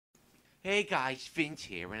Hey guys, Vince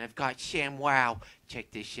here, and I've got Shamwow.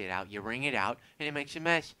 Check this shit out. You ring it out, and it makes a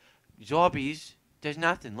mess. Zorbies does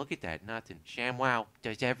nothing. Look at that, nothing. Shamwow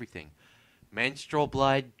does everything. Menstrual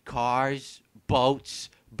blood, cars,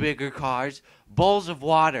 boats, bigger cars, bowls of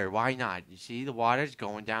water. Why not? You see, the water's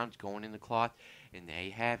going down, it's going in the cloth, and there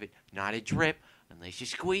you have it. Not a drip unless you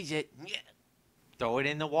squeeze it. Yeah. Throw it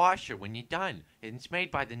in the washer when you're done. And it's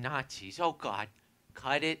made by the Nazis. Oh God.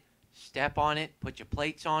 Cut it, step on it, put your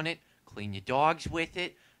plates on it, clean your dogs with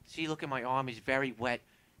it. See, look at my arm is very wet,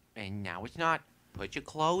 and now it's not. Put your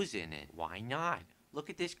clothes in it. Why not? Look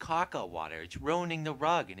at this caca water. It's ruining the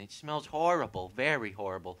rug, and it smells horrible, very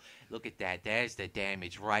horrible. Look at that. There's the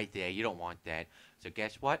damage right there. You don't want that. So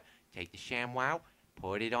guess what? Take the ShamWow,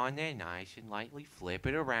 put it on there nice and lightly, flip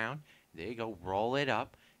it around. There you go. Roll it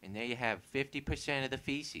up, and there you have 50% of the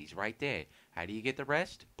feces right there. How do you get the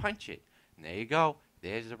rest? Punch it. And there you go.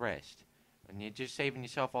 There's the rest. And you're just saving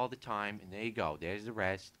yourself all the time, and there you go. There's the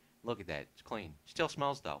rest. Look at that. It's clean. Still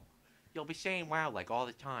smells, though. You'll be saying wow like all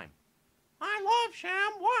the time. I love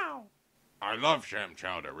Sham Wow. I love sham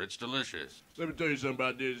chowder. It's delicious. Let me tell you something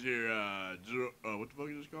about this here, what the fuck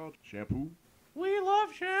is this called? Shampoo? We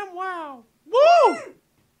love Sham Wow. Woo!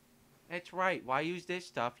 That's right. Why use this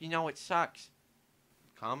stuff? You know it sucks.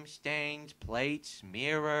 Cum stains, plates,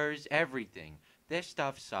 mirrors, everything. This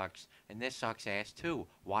stuff sucks, and this sucks ass too.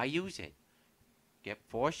 Why use it? Get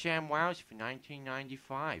 4 ShamWows for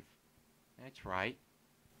 $19.95. That's right.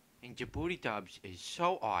 And Jabo0oody Dubs is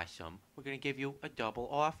so awesome, we're going to give you a double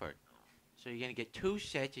offer. So you're going to get 2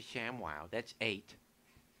 sets of ShamWow, that's 8,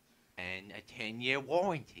 and a 10-year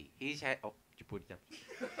warranty. He's had... Oh, Jabo0oody Dubs.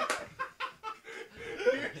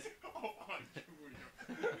 Oh,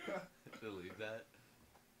 Believe that?